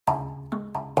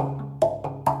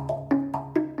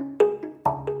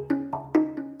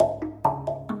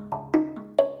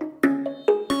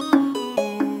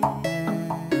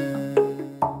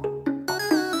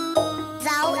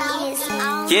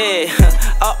Yeah,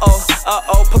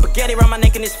 put spaghetti around my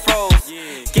neck and it's froze.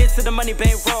 Get to the money,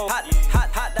 bankroll.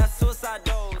 Hot, that's suicide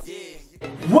dose.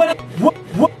 What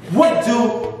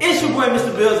do? It's your boy,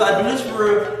 Mr. Bills. I do this for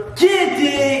real. Get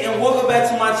dig, and welcome back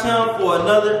to my channel for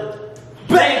another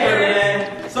banger,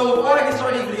 man. So before I get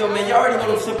started this video, man, you already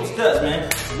know those simple steps, man.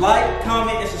 Like,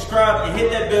 comment, and subscribe, and hit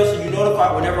that bell so you're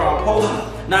notified whenever I'm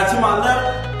posting. Now to my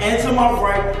left and to my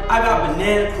right, I got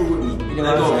Banana Crew with me.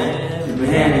 Let's go, man.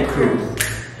 Banana Crew.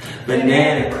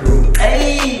 Banana Crew.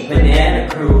 Hey! Banana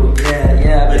Crew.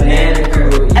 Yeah, Banana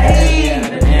Crew. Hey!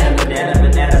 Banana.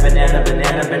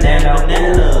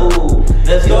 Ooh,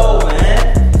 let's go,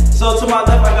 man. So to my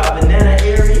left, I got Banana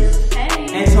Aries. Hey.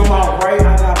 And to my right,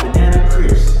 I got Banana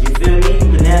Chris. You feel me?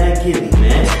 Banana Gilly,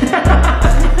 man.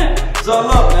 So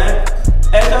look, man.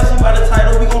 As y'all see by the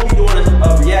title, we're gonna be doing a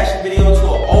reaction video to an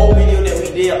old video that we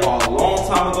did a long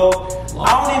time ago. I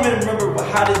don't even remember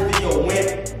how this video went,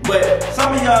 but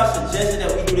some of y'all suggested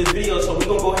that we do this video, so we're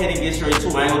gonna go ahead and get straight to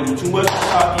it. I ain't gonna do too much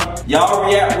talking. Y'all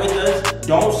react with us,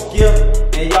 don't skip,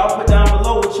 and y'all put down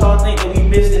below what y'all think that we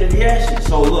missed in the reaction.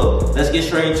 So look, let's get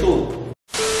straight into it.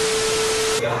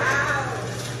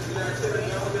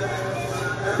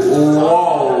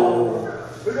 Whoa.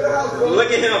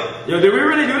 Look at him. Yo, did we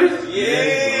really do this?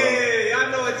 Yeah, I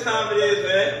know what time it is,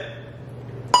 man.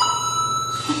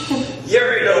 You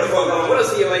already know what the fuck going on. What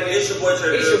else are you like? It's your boy,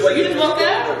 Trey. You just woke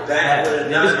up?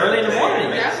 It's early in the morning.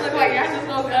 Y'all look like y'all just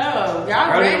woke up. Y'all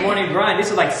early ready? in the morning grind. This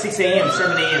is like 6 a.m.,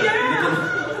 7 a.m. Yeah.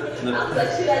 I was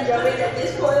like, should I jump in at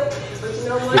this point? But you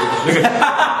know what?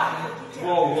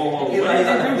 Whoa.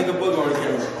 Nigga book on the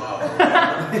camera.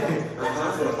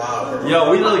 Yo,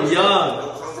 we look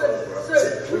young.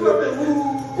 Sir, we were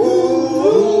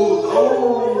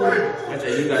That's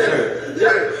it, you got served.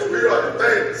 Yeah, we are the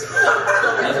things.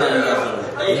 That's not you got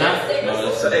served. Hey, No,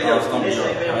 that's it's gonna be yours. Oh,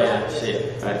 yeah, shit.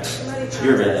 Right.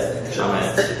 You're bad. I'm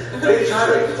mad. Hey,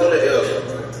 Trey, hold the L.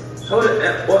 Hold it.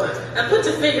 What? And put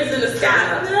your fingers in the sky.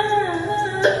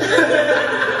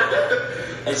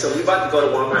 Hey, so we about to go to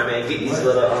Walmart, man. Get these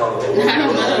little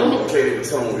Can't even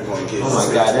tell when we're going to get. Oh my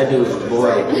god, that dude is a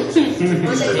boy.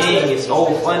 Dang, it's so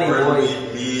funny, boy.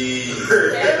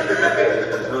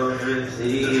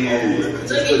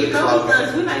 Look at you know because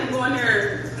we might go in there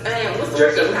and what's the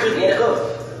word incognito.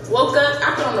 Woke up, I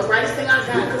put on the brightest thing I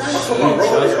got because I'm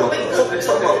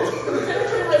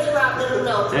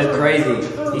That's crazy.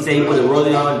 He said he put a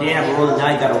rolling on, then have a rolling, now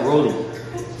he got a rolling.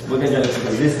 We're gonna do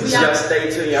this. Just stay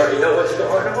tuned. You already know what you're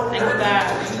going on. Thank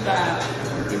God.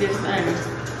 He did his thing.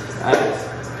 Nice.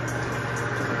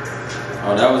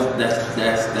 Oh,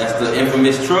 that's the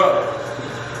infamous truck.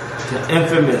 The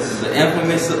infamous,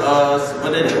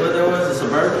 what that was? A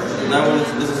Suburban? That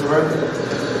was a Suburban?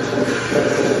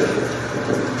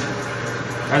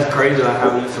 That's crazy like how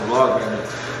we used to vlog right now.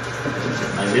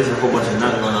 Like there's a whole bunch of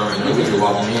nothing going on right now. We just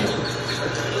walking in.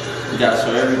 You gotta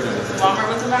show everything. Walmart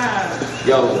was alive.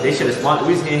 Yo, they should have sponsored.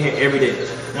 We just in here every day.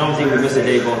 I don't think we miss a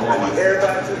day going to Walmart.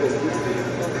 Everybody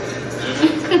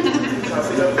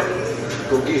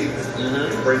go get it.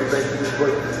 Break it back to this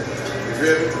break. You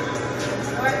feel me?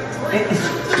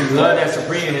 You love that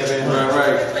Supreme headband.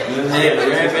 Right. You had the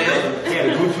red band. You had a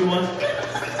Gucci one.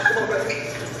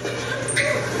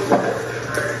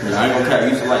 Yeah, I ain't gonna cap. You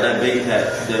used to like that big hat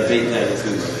too.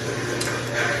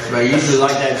 Like you used to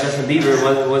like that Justin Bieber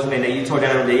wasn't it that you tore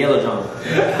down the yellow John?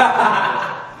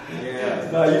 Yeah.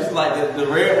 No, you used to like the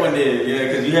red one then. Yeah,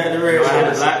 because you had the red one. I had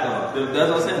the black one. That's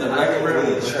what I'm saying. The black and red one.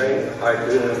 Trey are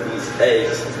doing these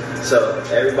eggs. So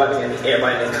everybody in the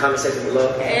comment section below.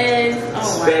 Eggs.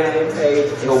 Oh wow. Spam page.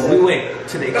 Yo, we went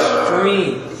to the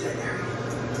extreme.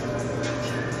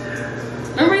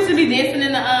 Remember we used to be dancing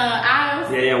in the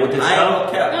aisles? Yeah, with the sound.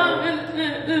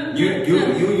 You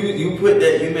put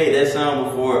that. You made that sound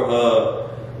before.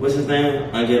 What's his name?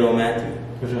 Angelo Matthew.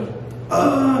 Which one?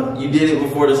 You did it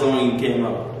before the song came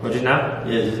out. Or just now?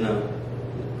 Yeah, just now.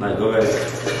 Like, go ahead.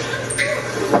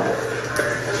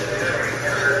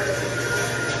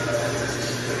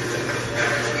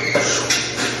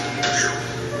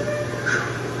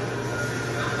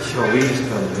 Sure, we used to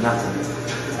nothing.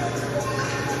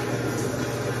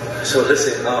 So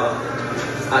listen, I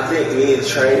think me and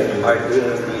Trey are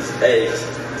doing these eggs.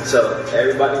 So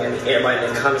everybody in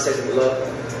the comment section below,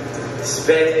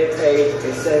 spam their page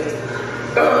and say,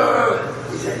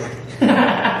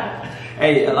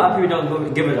 Hey, a lot of people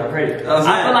don't give us our credit.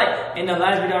 I feel like in the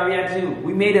last video I reacted to,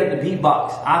 we made up the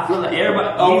beatbox. I feel like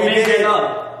everybody, we made that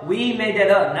up. We made that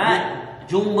up, not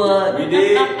Jumba. You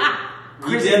did?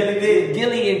 Chris did.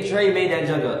 Gilly and Trey made that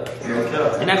junk up. Okay.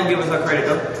 They're not gonna give us our credit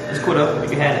though. It's cool though. We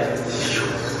can have it.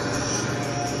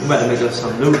 We about to make up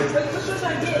something new.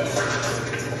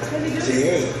 See, He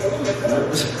ain't.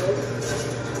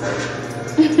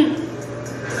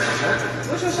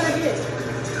 Which one should I get?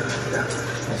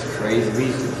 That's crazy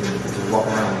reason. You can just walk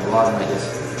around vlogging like this.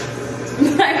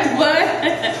 Like what?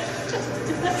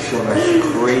 Sure, that's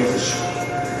crazy.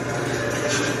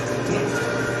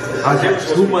 I was having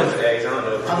too much. I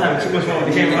was having too much fun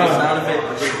with the camera. Sound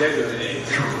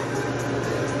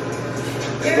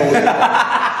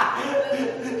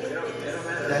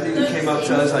That nigga came up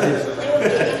to us like this.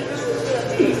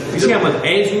 You see how much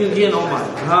eggs we was getting? Oh my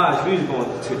gosh, we was going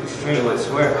to the extreme, I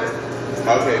swear.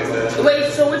 Okay, man.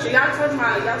 Wait, so what y'all talking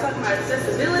about? Y'all talking about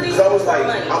accessibility? So I was like,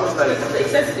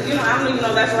 accessibility. You know, I don't even know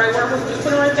if that's the right word. What you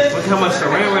put it right there? Look how much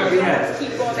saran wrap we had.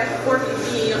 Keep going back and forth and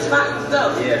be in your spot. You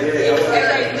go. Yeah.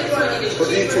 Everybody's different and it's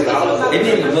cheaper. It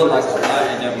didn't even look like a lot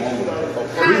in that moment.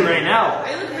 We ran out.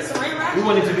 Are you looking for saran wrap? We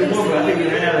wanted to do more, but I think we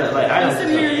ran out of like items.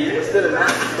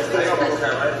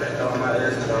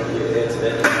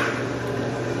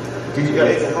 Did you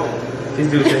guys at home? This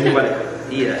dude said he about to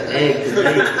eat an egg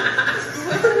today.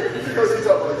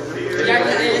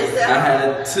 I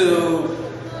had two.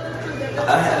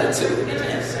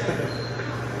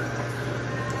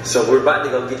 So we're about to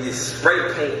go get this spray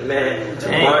paint, man, to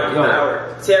mark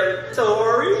our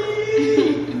territory.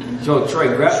 Yo, Trey,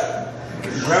 grab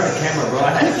the camera, bro. I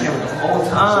had the camera the whole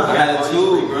time. I had a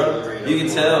tube, bro. You can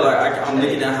tell, like, I'm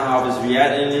looking at how I was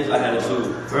reacting to this. I had a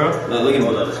tube, bro. Look at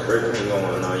the spray paint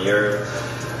going on your.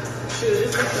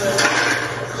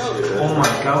 Oh my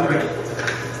God, we got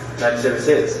 97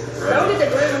 cents. Don't get the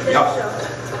green one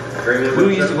that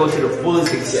we used to go to the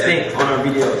fullest extent on our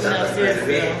videos.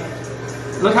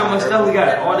 Look how much stuff we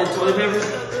got. All this toilet paper.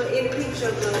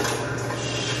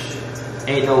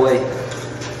 Ain't no way.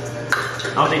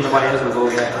 I don't think nobody else will go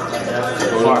that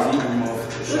far.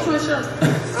 Which one show?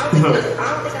 I don't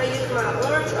think I used my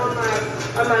orange or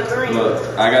my green. Look,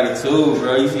 I got a tube,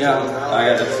 bro. You see how I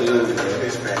got a tube?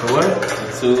 What? A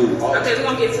tube. Okay, we're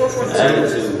gonna get 4, 4, 2.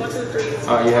 1, 2, 3.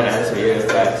 Oh, you had to answer, yeah,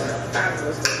 fast.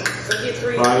 So get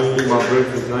 3. I didn't need my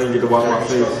breakfast. Now you get to wash my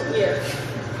face. Yeah.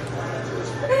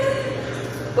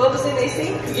 Bubbles in their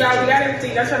sink? Y'all, we got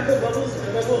everything. Y'all trying to put bubbles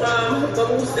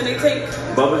in their tank?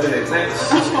 Bubbles in their tank?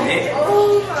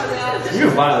 Oh my God.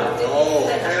 You're violent. Oh,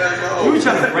 man, You were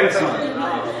trying to break something. I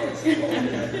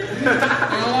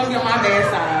don't want to get my bad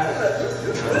side.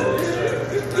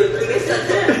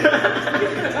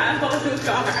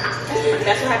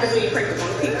 That's what happens when you prank up on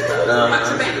people. Watch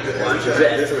your back. Watch your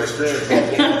back. This is extreme.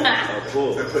 Oh,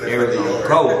 cool. There we go.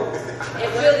 Cold. It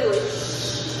really was.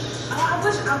 I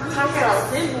wish I had a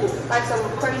symbol. Like some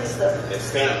crazy stuff. It's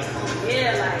stamped.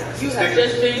 Yeah, like you have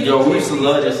just been. Yo, we used to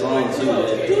love this song too, man.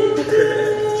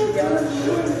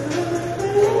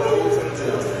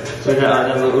 So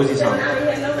that little Uzi song.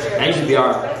 That used to be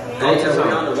our go-to song.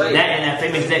 That and that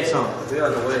famous Deck song. We're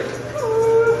on the way.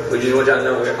 We just want y'all to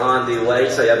know we're on the way,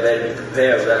 so y'all better be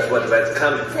prepared. That's what's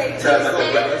coming. Tell them about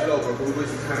the rap. Let's go, bro.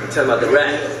 Tell them about the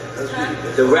rap.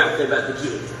 The rap they're about to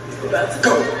get. We're about to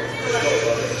go.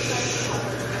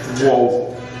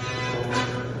 Whoa.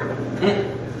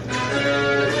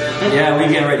 Yeah, we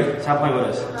getting ready. Stop playing with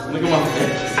us. Look at my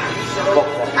face.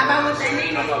 How about what they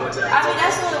need? I mean,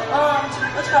 that's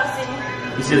what's called singing.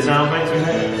 You see the sound effects we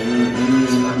had?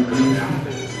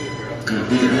 You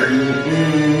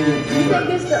think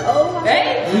it's the old one?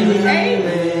 Hey.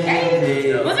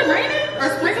 Was it raining or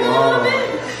sprinkling a little bit?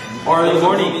 Or early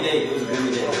morning. It was a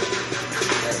gloomy day.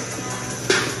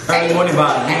 Early morning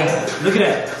vibe. Yeah. Look at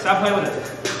that. Stop playing with it.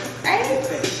 Hey.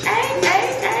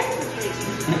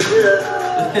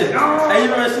 Hey, you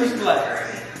remember Sushi Black?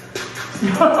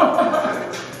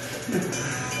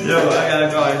 Yo, I gotta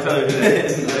call and tell you that.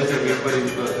 That's gonna be funny as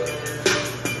fuck.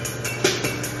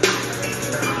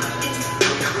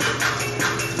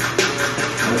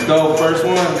 Let's go, first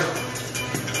one.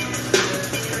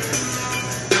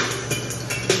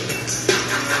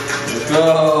 Let's go.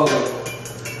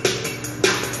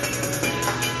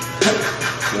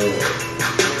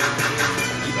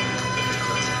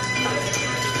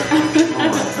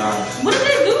 What did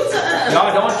they do to us?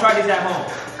 Y'all don't try this at home.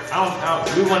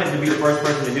 We wanted to be the first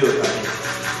person to do it, I think.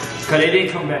 Cause they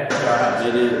did come back to our house.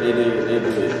 They did.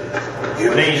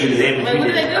 But they ain't use it. Wait, what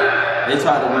did they do? They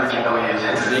tried to win some away.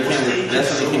 They came. That's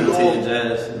when they came to Ted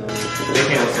Jazz. They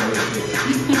came with some music.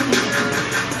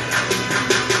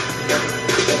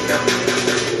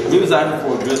 We was out here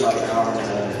for a good like hour and a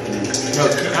half. No, I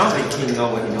don't think King know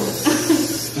what he knows.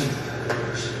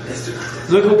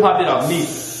 Look who popped it off, me.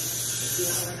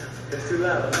 That's too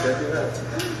loud.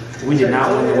 We did not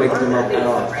want to wake them up at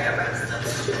all.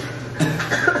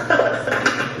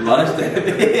 Lunch that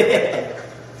bit.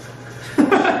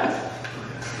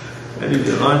 That is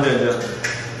the lunch that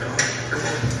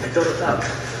Throw the top.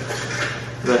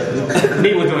 But me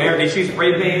was doing everything. She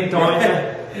spray painting, throwing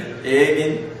it.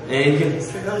 Egging.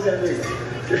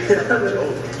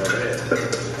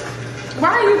 Why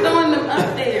are you throwing them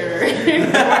up there?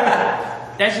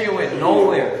 That shit went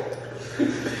nowhere.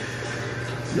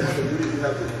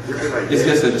 It's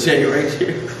just a check right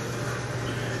here.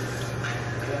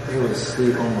 They was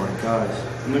asleep. Oh my gosh.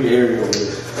 Look at Ariel over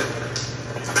there.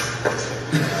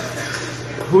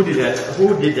 Who did that? Who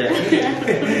did that?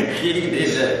 He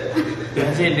did that. That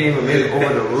shit didn't even make it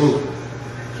over the roof.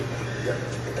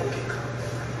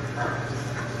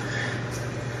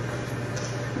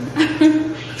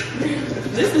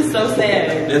 This is so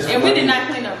sad. That's and we funny. did not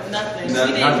clean up nothing.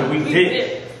 Nothing we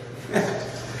did.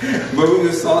 But we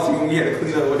was salty when we had to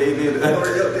clean up what they did. But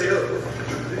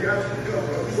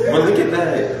look at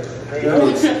that.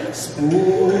 It's spooky.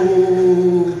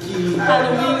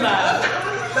 Halloween vibe.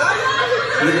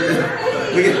 Look at that.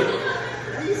 Look at that.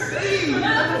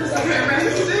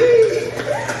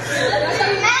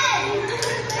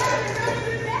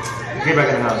 Get back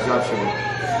in the house. Y'all shit.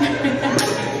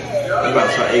 You about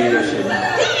to start egging this shit now.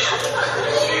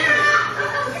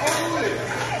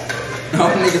 Oh,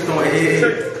 niggas throwing eggs.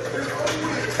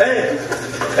 Hey.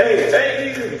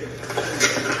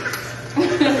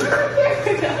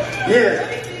 Yeah.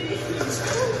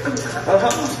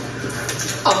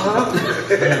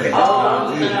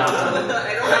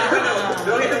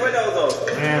 Don't hit the windows though.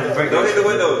 Man, Don't hit the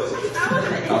windows.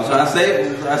 I'm trying to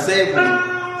save him.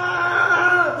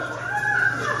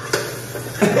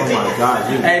 Oh my god,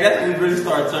 you. Hey, that's when we really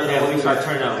start turning Yeah, on. we start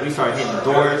turning up. We start hitting the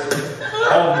doors.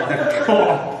 Oh my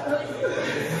god.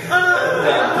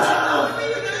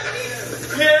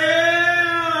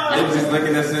 They was just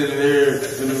looking at us in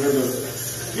the window.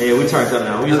 Yeah, we turned up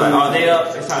now. We was like, oh, they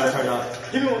up. It's time to turn up.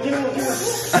 Give me one.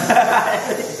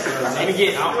 Let me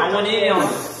get. I want in on it.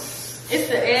 It's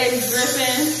the eggs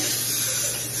dripping.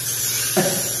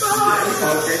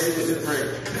 Oh, crazy with this break.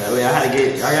 Yeah, wait, I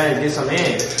gotta get some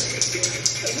in.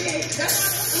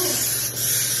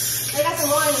 They got some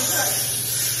more in the truck.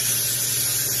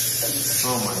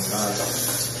 Oh my god.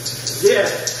 Yeah.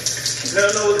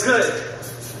 No, it's good.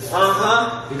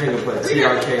 You nigga put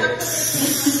TRK.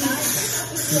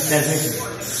 That's it.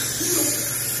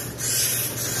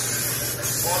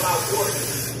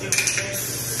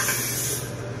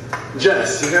 Jess,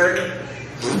 you heard me?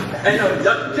 Hey, no,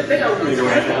 they don't really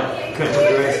Couldn't put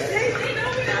the rest.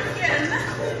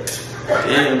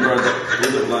 Damn, brother. They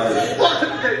look like.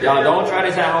 Y'all don't try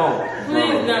this at home.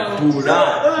 Please no. Do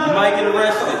not. You might get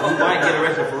arrested. You might get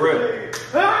arrested for real.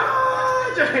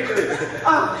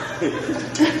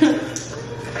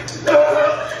 Throw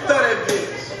that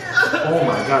bitch. Oh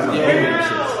my god, I'm big with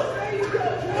shit.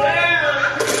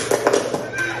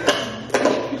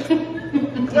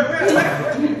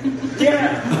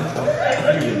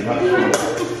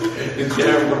 The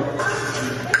camera.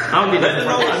 I don't get that. I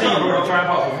think you broke the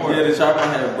tripod before. Yeah, the tripod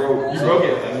had broke. You broke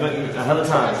it a hell of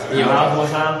times. In your house one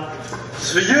time,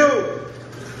 It's for you.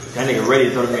 that nigga ready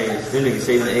to throw the eggs. Them niggas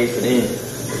saving the eggs for the end.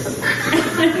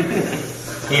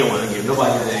 He didn't want to give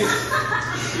nobody his eggs.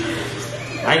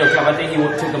 I ain't gonna cap. I think he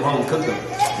took them home and cooked them.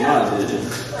 Yeah, I did.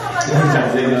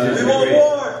 We want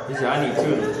more. He said, I need 2 of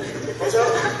them.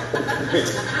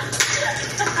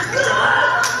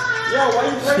 Yo, why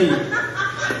you breaking?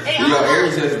 Yo,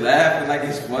 Eric's just laughing like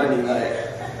it's funny, like.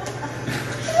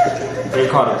 They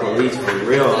called the police for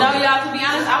real. No, y'all, to be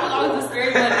honest, I was always the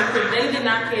scary one because they did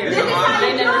not care. They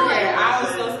never cared. I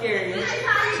was so scary.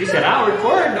 She said, I'll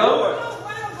record though.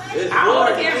 It's I don't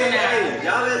warm. care for that.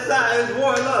 Y'all inside, it's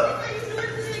warm up.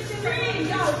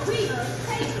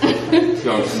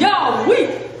 Yo, Yo,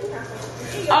 weak.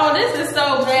 Oh, this is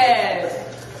so bad.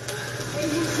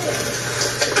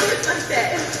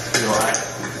 you know,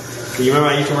 you remember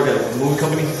I used to work at a movie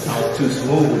company? I was too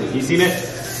smooth with it. You seen it?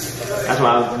 That's why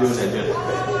I was doing that job.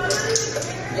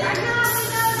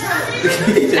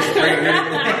 He just spraying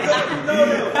anything.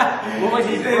 What was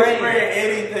he Spraying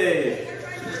anything.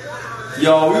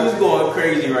 Yo, we was going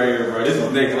crazy right here, bro. This is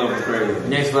next level crazy.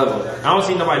 Next level. I don't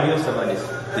see nobody doing stuff like this.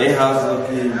 They house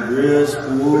looking real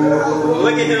smooth.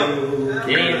 Look at him.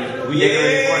 Damn, we did it in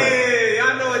the corner. Yeah,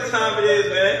 y'all know what time it is,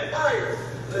 man.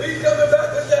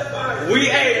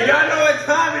 Y'all know what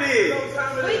time it is.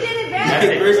 We did it back. That's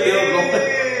it. Chris still going.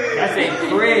 That's it.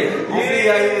 Chris. You see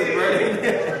how he was running?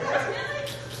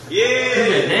 Yeah.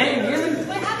 His name, really?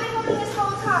 Wait, I've been over this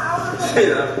whole car.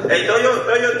 Hey, throw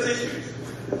your tissues.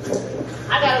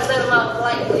 I gotta let them out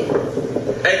lightly.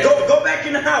 Hey, go back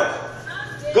in the house.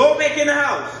 Go back in the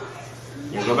house.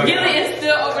 Yeah, go back. Gilly is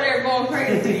still over there going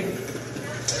crazy.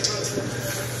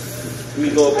 Let me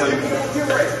go up on you.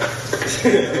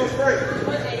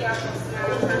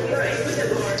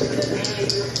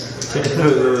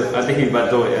 I think he's about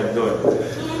to do it. Do it.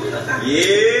 Yeah.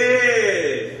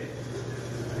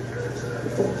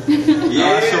 I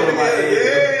showed him my hand.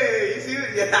 Yeah. You see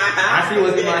it? Yeah. I see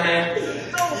what's in my hand.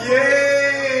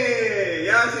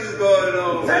 Yeah. Y'all see what's going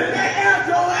on, man.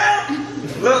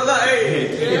 Look,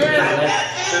 hey.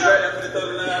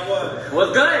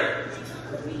 What's good?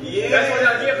 Yeah. That's what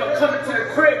y'all get for coming to the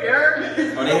crib, you heard?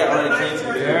 Oh, they had all the came to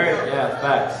You heard? Yeah,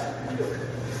 facts.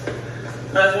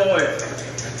 That's one way.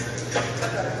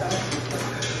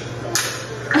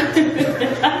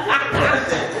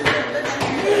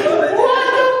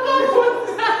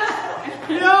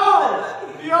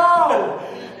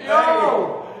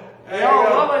 Yo,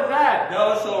 what was that? That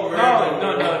was so random.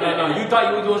 No. You thought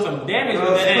you were doing some damage with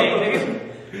the egg,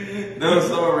 nigga. That was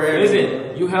so random.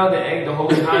 Listen, you held the egg the whole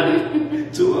time.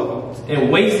 2 of them.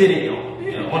 And wasted it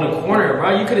on the corner,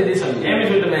 bro. You could have did some damage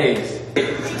with them eggs.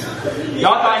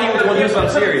 Y'all thought he was gonna do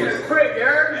something serious. Crib, you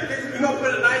heard? You gonna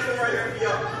put a nice one right here for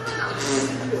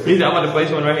y'all. He said, I'm about to place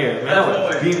one right here. Man, I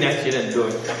would beam that shit and do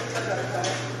it.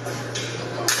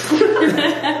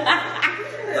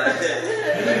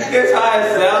 It's how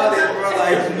it sounded, bro.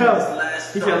 Like,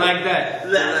 He said like that.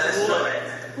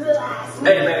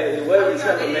 Hey, man, what are we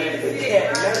telling, man? You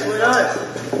can't mess with us.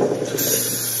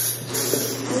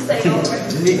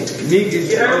 Nick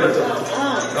is oh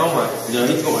my,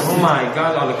 oh my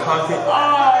God, all the content.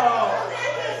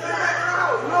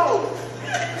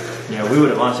 Yeah, we would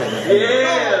have launched that.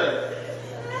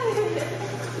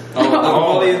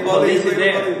 Police is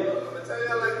there. I'm gonna tell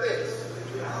y'all like this.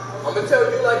 I'm gonna tell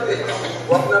you like this.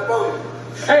 Walking up on you.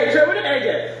 Hey, Trey, where the egg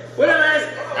at? Where the last?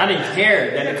 I didn't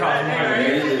care that they called him here.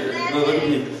 look at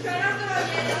me.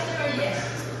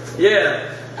 Yeah.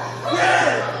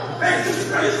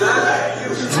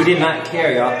 We did not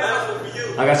care, y'all.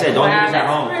 Like I said, don't do this at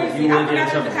home. You will get in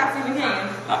trouble.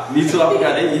 Me too, I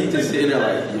forgot. He just sitting there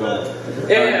like, yo.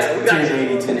 Yeah, we got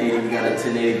 1080, 1080. We got a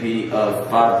 1080p of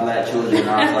 5 black children. I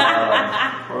was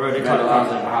like, Already they cut got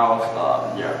it a off. house.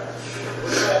 Yeah.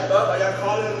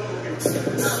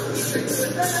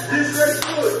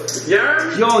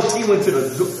 Yeah. Yo, she went to the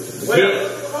zoo. Where?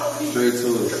 Straight to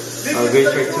it. Oh, get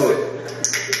straight to it.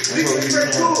 Get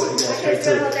straight to it. Straight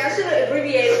to it. I should have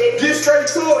abbreviated it. Get straight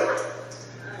to it.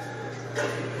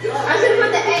 I should have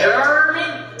put the A.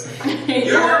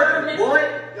 You heard me, boy?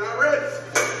 Y'all ready?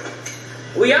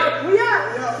 We out.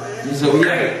 So we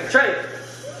Trey,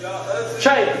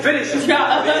 finish him.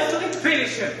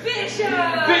 Finish him. Finish him.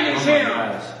 Finish him.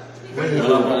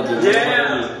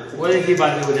 Yeah. What did he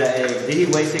about to do with that egg? Did he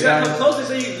waste it, You gotta guys? come closer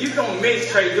so you gonna miss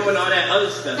Trey doing all that other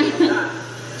stuff.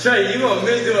 Trey, you gonna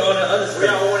miss doing all that other stuff.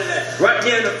 Where y'all wanted that? Right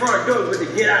there in the front door with the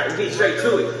get out and get straight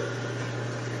to it.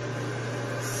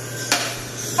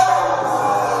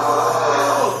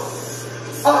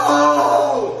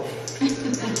 Oh!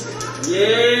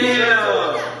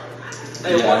 Yeah.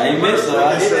 Hey, I ain't missed so I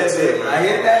hit that bit. I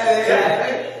hit that bit.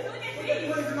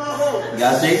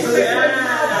 Got straight to it.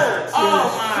 Yeah. Oh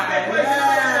my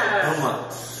God. Come on.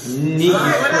 Nick is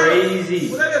crazy.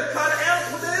 What that is? Cotton else?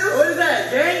 What that is? What is that,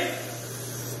 gang?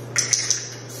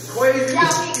 Qwazy.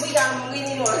 Yeah, we got him. We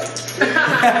need more.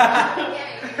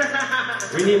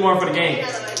 We need more for the game.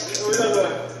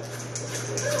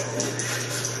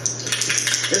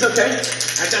 It's okay. I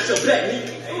got your back, Nick.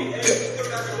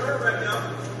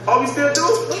 Oh, we still do?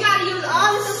 We gotta use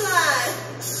all the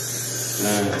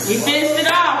supplies. He finished it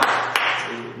off.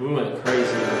 We went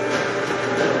crazy.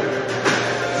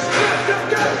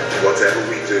 Whatever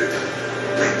we do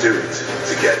it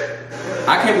together. I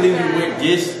can't believe we went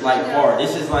this like far.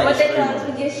 This is like. What they told us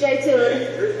to get straight to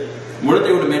it. What if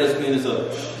they would have made us clean this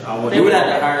up? They would have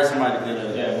to hire somebody to clean it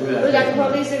up. Yeah, We got the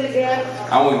police in the gun.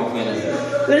 I wasn't gonna clean this up.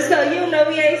 We just told you, know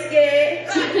we ain't scared.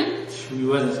 We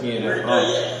wasn't scared at all.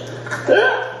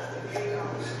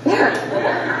 I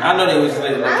know they was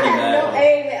like I had no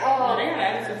aim at Oh, all. they had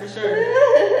attitude for sure.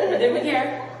 But did we care?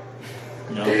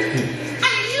 No. Did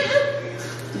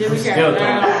we care? Still No.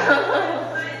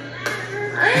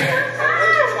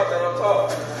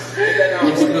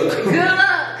 Good luck.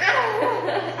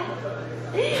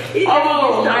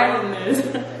 Oh my goodness.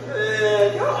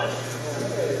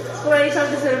 What are you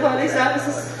talking to the police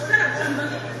officers?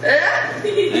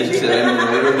 And she said, "I'm in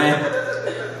the middle, man."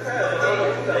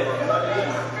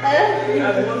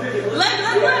 Look.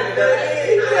 I'm gonna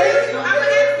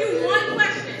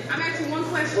ask you one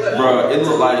question. Bro, it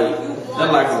looked like a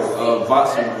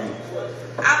boxing ring.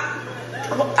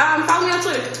 Follow me on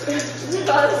Twitter.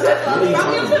 Follow me on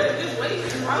Twitter. Just wait.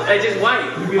 Hey, just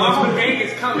wait. Our whole gang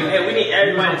is coming. Hey, we need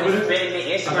everybody to spend their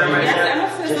Instagram right now.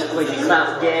 Just Qwazy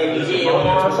Clout gang. You know what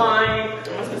I'm saying?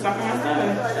 talking my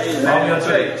stuff. Hey, man,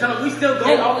 Trey, tell them we still going.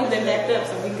 They always been backed up,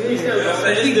 so we good. We still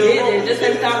going. We did it. Just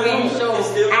every time we show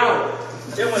out.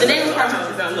 The name was probably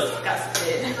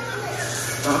disgusted.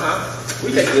 We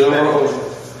take it to the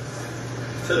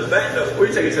back. To the back though. We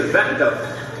take it to the back though.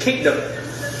 Kick them.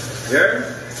 You heard?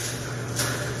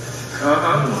 Oh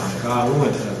my God, we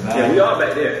went to the back. Yeah, we all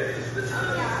back there.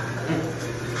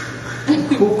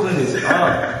 Brooklyn is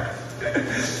up.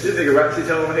 This nigga rock his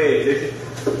own head.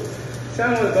 Tell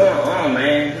me what's going on,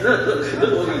 man. Look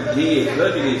what we did.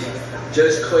 Look at this.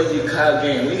 Just Qwazy Clout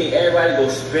game. We need everybody to go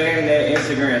spam their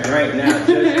Instagrams right now. Just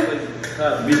Qwazy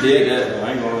Clout. We did that though.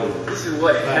 I ain't gonna lie. This is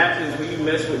what happens when you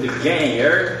mess with the game, you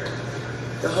heard?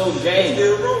 The whole game.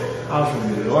 I was from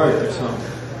New York or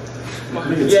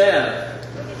something. Yeah.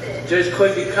 Just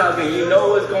Qwazy Clout game. You know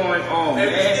what's going on, man.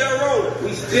 We still rolling.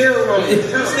 We still rolling. We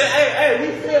still, hey, we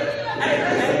still.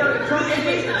 Hey, yo, the Trump, if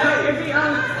he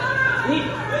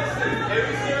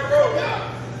still rolling.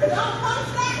 Don't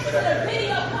post that to the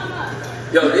video come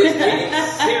up. Yo, this game is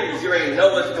serious. You already know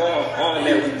what's going on,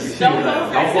 man.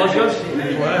 Don't post your shit.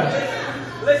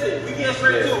 Listen, we get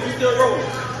straight to it. We still rolling.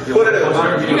 Put it up.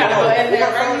 You gotta go in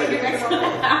there right when you get back to the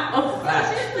house. I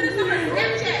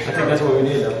think that's what we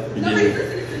need though. Nobody's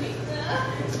listening to me.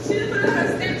 She just put it on her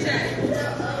Snapchat.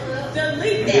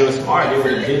 Delete They were that. smart. They were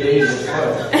good days as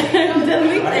fuck.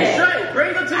 Delete that. Straight,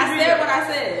 bring them to the I video. said what I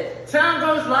said. Tell them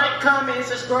goes like, comment, and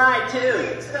subscribe too.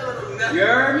 You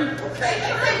heard me?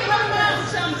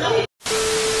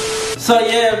 So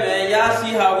yeah, man, y'all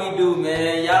see how we do,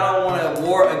 man. Y'all don't want to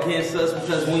war against us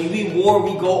because when we war,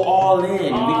 we go all in. We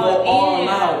go all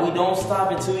out. We don't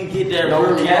stop until we get that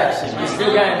real reaction. We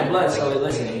still got it in the blood, so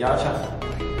listen, y'all try.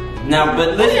 Now,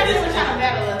 but listen,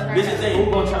 This is the Who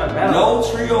thing. gonna try to battle?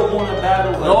 No trio want to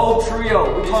battle us. No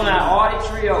trio. We calling out all the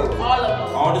trios. All of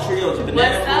them. All the trios. Banana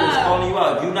What's Food is up? calling you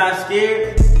out. If you're not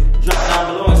scared, drop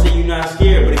down below and say you're not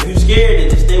scared. But if you're scared, then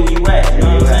just stay where you at. You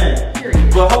know what I'm saying?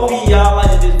 Period. But hopefully y'all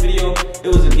liked this video. It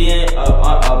was again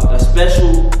a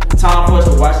special time for us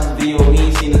to watch this video. We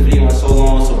ain't seen this video in so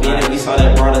long, so being that we saw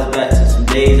that brought us back to some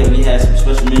days that we had some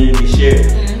special memories to share.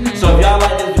 So if y'all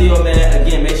like this video, man,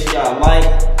 again, make sure y'all like,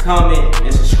 comment,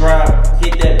 and subscribe.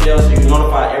 Hit that bell so you're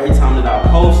notified every time that I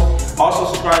post. Also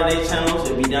subscribe to their channels.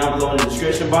 It'll be down below in the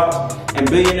description box. And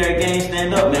Billionaire Gang,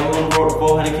 stand up, man. We're on the road to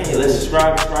 400K. Let's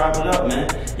subscribe it up, man.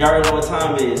 Y'all already know what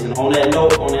time it is. And on that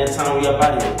note, on that time, we up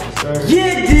out of here. Sir.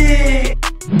 Yeah, dig!